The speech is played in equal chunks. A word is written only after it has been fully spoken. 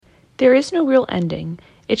There is no real ending.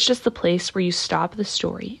 It's just the place where you stop the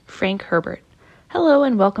story. Frank Herbert. Hello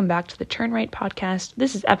and welcome back to the Turn Right podcast.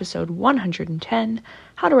 This is episode 110,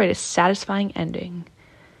 How to Write a Satisfying Ending.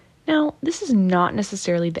 Now, this is not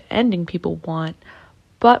necessarily the ending people want,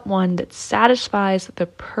 but one that satisfies the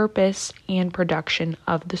purpose and production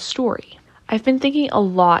of the story. I've been thinking a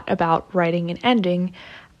lot about writing an ending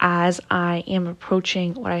as I am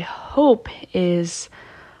approaching what I hope is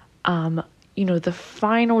the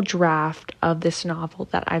final draft of this novel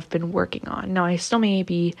that I've been working on. Now, I still may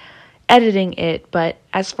be editing it, but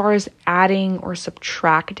as far as adding or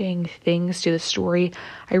subtracting things to the story,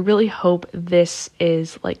 I really hope this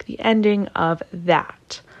is like the ending of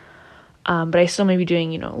that. But I still may be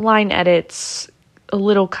doing, line edits,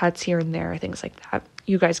 little cuts here and there, things like that.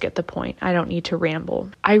 You guys get the point. I don't need to ramble.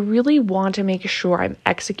 I really want to make sure I'm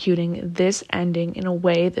executing this ending in a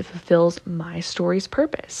way that fulfills my story's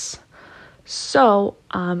purpose. So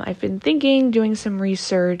I've been doing some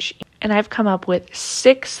research, and I've come up with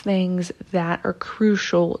 6 things that are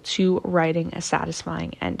crucial to writing a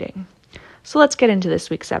satisfying ending. So let's get into this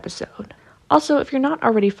week's episode. Also, if you're not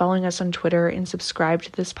already following us on Twitter and subscribed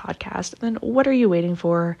to this podcast, then what are you waiting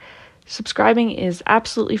for? Subscribing is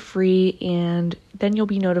absolutely free, and then you'll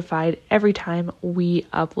be notified every time we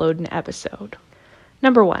upload an episode.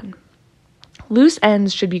 Number 1, loose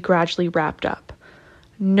ends should be gradually wrapped up.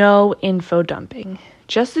 No info dumping.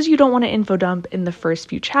 Just as you don't want to info dump in the first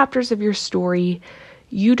few chapters of your story,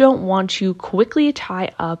 you don't want to quickly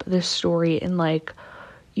tie up the story in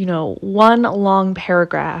one long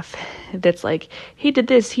paragraph that's like, he did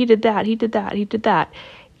this, he did that, he did that, he did that.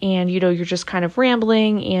 And, you're just kind of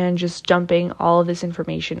rambling and just dumping all of this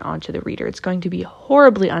information onto the reader. It's going to be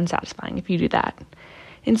horribly unsatisfying if you do that.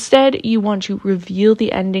 Instead, you want to reveal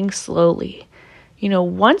the ending slowly.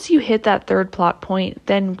 Once you hit that third plot point,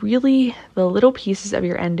 then really the little pieces of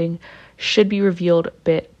your ending should be revealed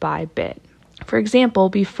bit by bit. For example,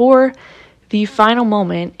 before the final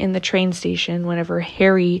moment in the train station, whenever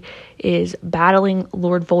Harry is battling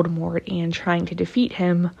Lord Voldemort and trying to defeat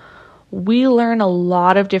him, we learn a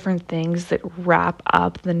lot of different things that wrap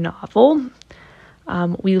up the novel.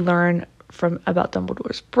 We learn about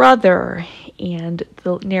Dumbledore's brother and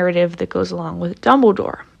the narrative that goes along with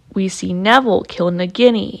Dumbledore. We see Neville kill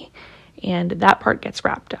Nagini, and that part gets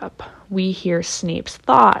wrapped up. We hear Snape's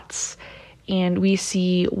thoughts, and we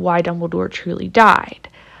see why Dumbledore truly died.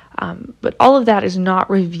 But all of that is not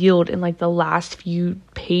revealed in the last few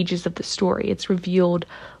pages of the story. It's revealed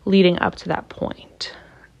leading up to that point.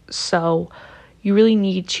 So you really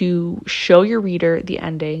need to show your reader the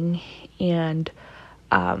ending and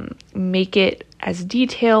make it as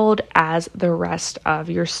detailed as the rest of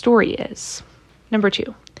your story is. Number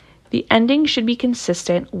 2, the ending should be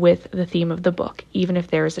consistent with the theme of the book, even if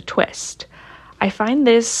there is a twist. I find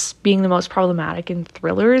this being the most problematic in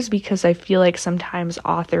thrillers because I feel like sometimes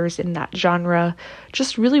authors in that genre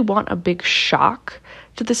just really want a big shock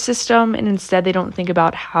to the system, and instead they don't think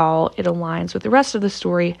about how it aligns with the rest of the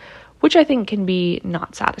story, which I think can be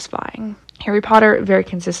not satisfying. Harry Potter, very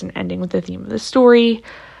consistent ending with the theme of the story.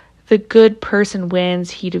 The good person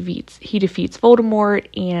wins, he defeats Voldemort,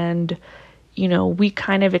 and we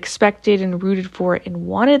kind of expected and rooted for it and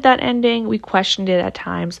wanted that ending. We questioned it at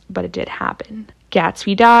times, but it did happen.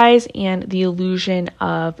 Gatsby dies, and the illusion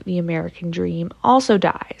of the American dream also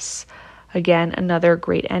dies. Again, another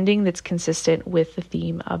great ending that's consistent with the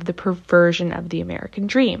theme of the perversion of the American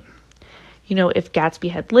dream. If Gatsby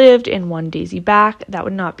had lived and won Daisy back, that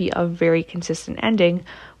would not be a very consistent ending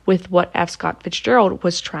with what F. Scott Fitzgerald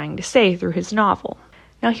was trying to say through his novel.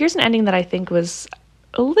 Now, here's an ending that I think was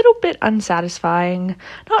a little bit unsatisfying,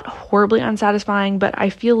 not horribly unsatisfying, but I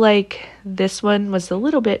feel like this one was a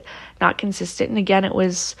little bit not consistent. And again, it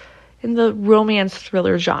was in the romance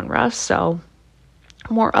thriller genre, so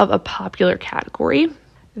more of a popular category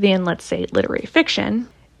than, let's say, literary fiction.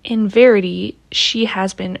 In Verity, she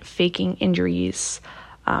has been faking injuries.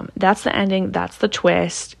 That's the ending, that's the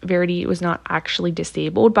twist. Verity was not actually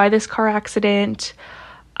disabled by this car accident.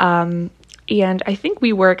 And I think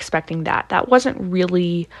we were expecting that. That wasn't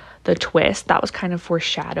really the twist. That was kind of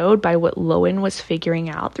foreshadowed by what Lowen was figuring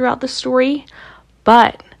out throughout the story.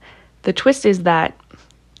 But the twist is that,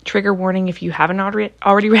 trigger warning if you haven't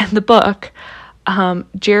already read the book,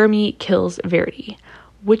 Jeremy kills Verity,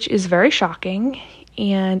 which is very shocking,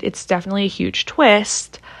 and it's definitely a huge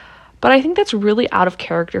twist. But I think that's really out of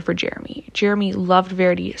character for Jeremy. Jeremy loved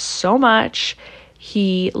Verity so much.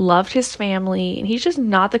 He loved his family, and he's just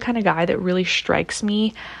not the kind of guy that really strikes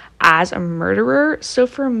me as a murderer. So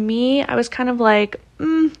for me, I was kind of like,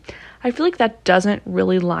 I feel like that doesn't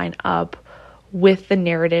really line up with the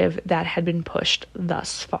narrative that had been pushed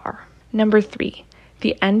thus far. Number 3,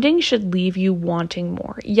 the ending should leave you wanting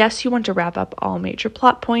more. Yes, you want to wrap up all major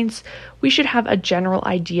plot points. We should have a general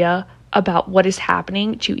idea about what is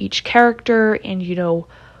happening to each character, and,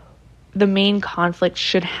 the main conflict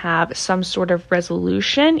should have some sort of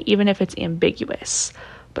resolution, even if it's ambiguous.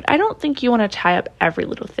 But I don't think you want to tie up every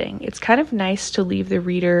little thing. It's kind of nice to leave the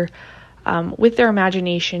reader with their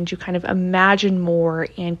imagination to kind of imagine more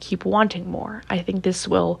and keep wanting more. I think this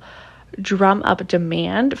will drum up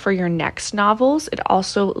demand for your next novels. It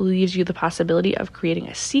also leaves you the possibility of creating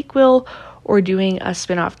a sequel or doing a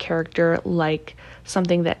spin-off character like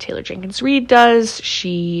something that Taylor Jenkins Reid does.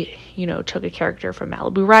 She, took a character from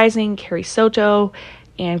Malibu Rising, Carrie Soto,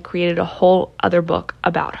 and created a whole other book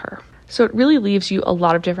about her. So it really leaves you a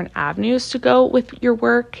lot of different avenues to go with your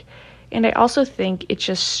work. And I also think it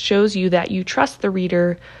just shows you that you trust the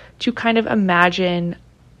reader to kind of imagine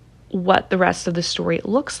what the rest of the story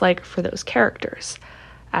looks like for those characters.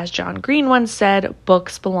 As John Green once said,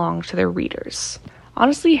 books belong to their readers.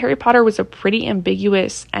 Honestly, Harry Potter was a pretty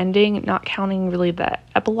ambiguous ending, not counting really the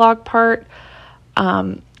epilogue part.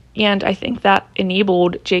 And I think that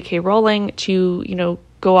enabled J.K. Rowling to,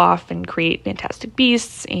 go off and create Fantastic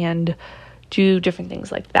Beasts and do different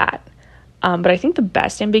things like that. But I think the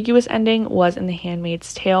best ambiguous ending was in The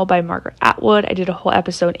Handmaid's Tale by Margaret Atwood. I did a whole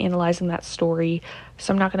episode analyzing that story,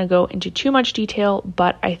 so I'm not going to go into too much detail,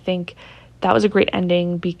 but I think that was a great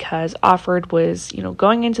ending because Offred was,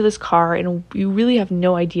 going into this car and you really have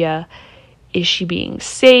no idea, is she being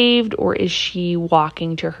saved or is she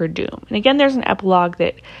walking to her doom? And again, there's an epilogue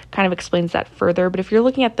that kind of explains that further, but if you're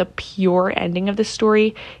looking at the pure ending of the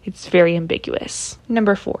story, it's very ambiguous.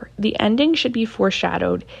 Number 4, the ending should be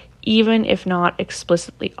foreshadowed, even if not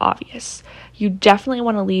explicitly obvious. You definitely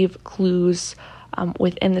want to leave clues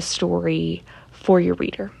within the story for your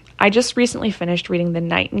reader. I just recently finished reading The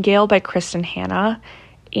Nightingale by Kristen Hanna,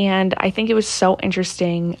 and I think it was so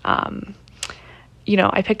interesting.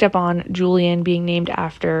 I picked up on Julian being named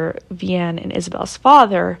after Vianne and Isabel's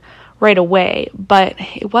father right away, but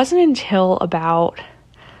it wasn't until about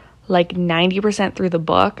 90% through the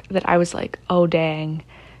book that I was like, oh dang,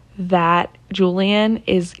 that Julian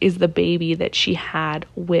is the baby that she had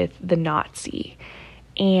with the Nazi.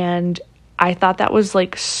 And I thought that was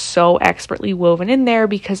so expertly woven in there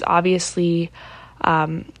because obviously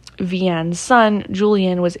Vianne's son,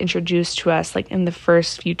 Julian, was introduced to us in the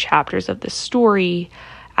first few chapters of the story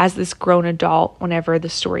as this grown adult whenever the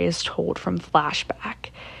story is told from flashback.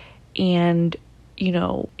 And,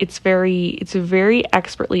 it's very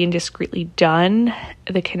expertly and discreetly done,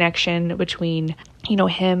 the connection between,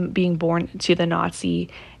 him being born to the Nazi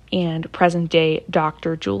and present day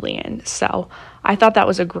Dr. Julian. So I thought that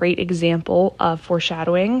was a great example of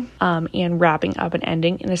foreshadowing and wrapping up an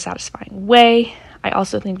ending in a satisfying way. I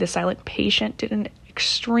also think The Silent Patient did an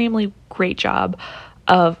extremely great job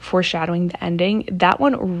of foreshadowing the ending. That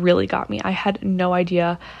one really got me. I had no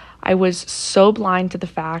idea. I was so blind to the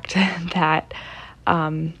fact that,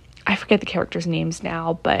 I forget the characters' names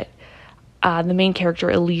now, but the main character,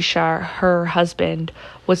 Alicia, her husband,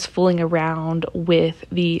 was fooling around with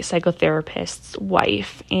the psychotherapist's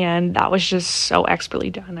wife, and that was just so expertly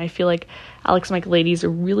done. I feel like Alex Michaelides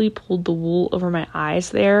really pulled the wool over my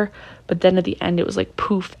eyes there, but then at the end it was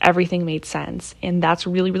poof, everything made sense, and that's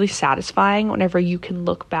really, really satisfying whenever you can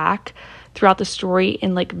look back throughout the story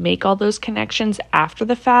and make all those connections after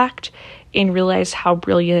the fact and realize how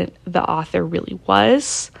brilliant the author really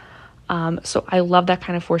was. So I love that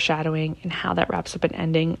kind of foreshadowing and how that wraps up an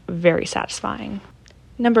ending. Very satisfying.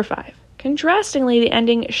 Number 5. Contrastingly, the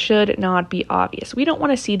ending should not be obvious. We don't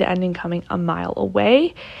want to see the ending coming a mile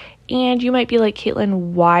away. And you might be like,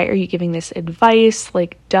 Caitlin, why are you giving this advice?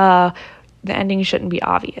 Duh, the ending shouldn't be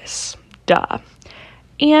obvious. Duh.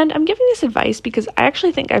 And I'm giving this advice because I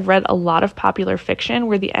actually think I've read a lot of popular fiction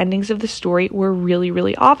where the endings of the story were really,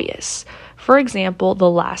 really obvious. For example, The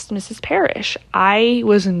Last Mrs. Parrish. I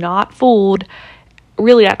was not fooled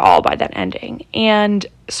really at all by that ending. And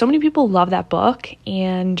so many people love that book,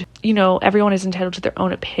 and, everyone is entitled to their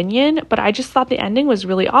own opinion, but I just thought the ending was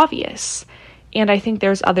really obvious. And I think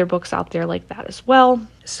there's other books out there like that as well.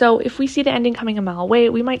 So if we see the ending coming a mile away,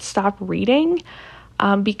 we might stop reading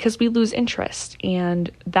because we lose interest. And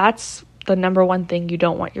that's the number one thing you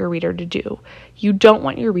don't want your reader to do. You don't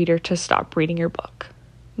want your reader to stop reading your book.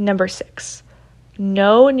 Number 6,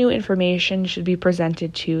 no new information should be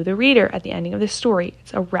presented to the reader at the ending of the story.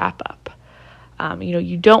 It's a wrap-up.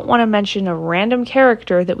 You don't want to mention a random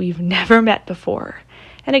character that we've never met before.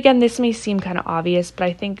 And again, this may seem kind of obvious, but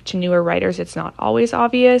I think to newer writers, it's not always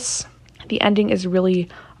obvious. The ending is really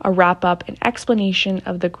a wrap-up, an explanation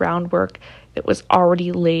of the groundwork that was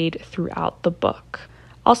already laid throughout the book.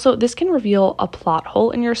 Also, this can reveal a plot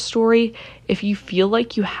hole in your story. If you feel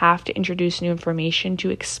like you have to introduce new information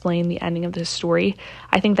to explain the ending of the story,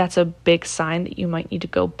 I think that's a big sign that you might need to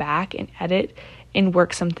go back and edit and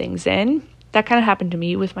work some things in. That kind of happened to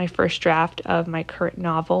me with my first draft of my current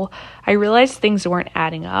novel. I realized things weren't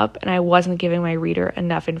adding up and I wasn't giving my reader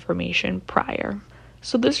enough information prior.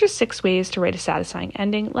 So those are 6 ways to write a satisfying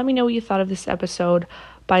ending. Let me know what you thought of this episode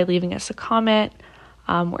by leaving us a comment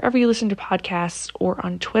wherever you listen to podcasts or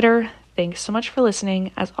on Twitter. Thanks so much for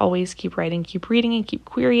listening. As always, keep writing, keep reading, and keep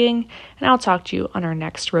querying, and I'll talk to you on our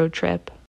next road trip.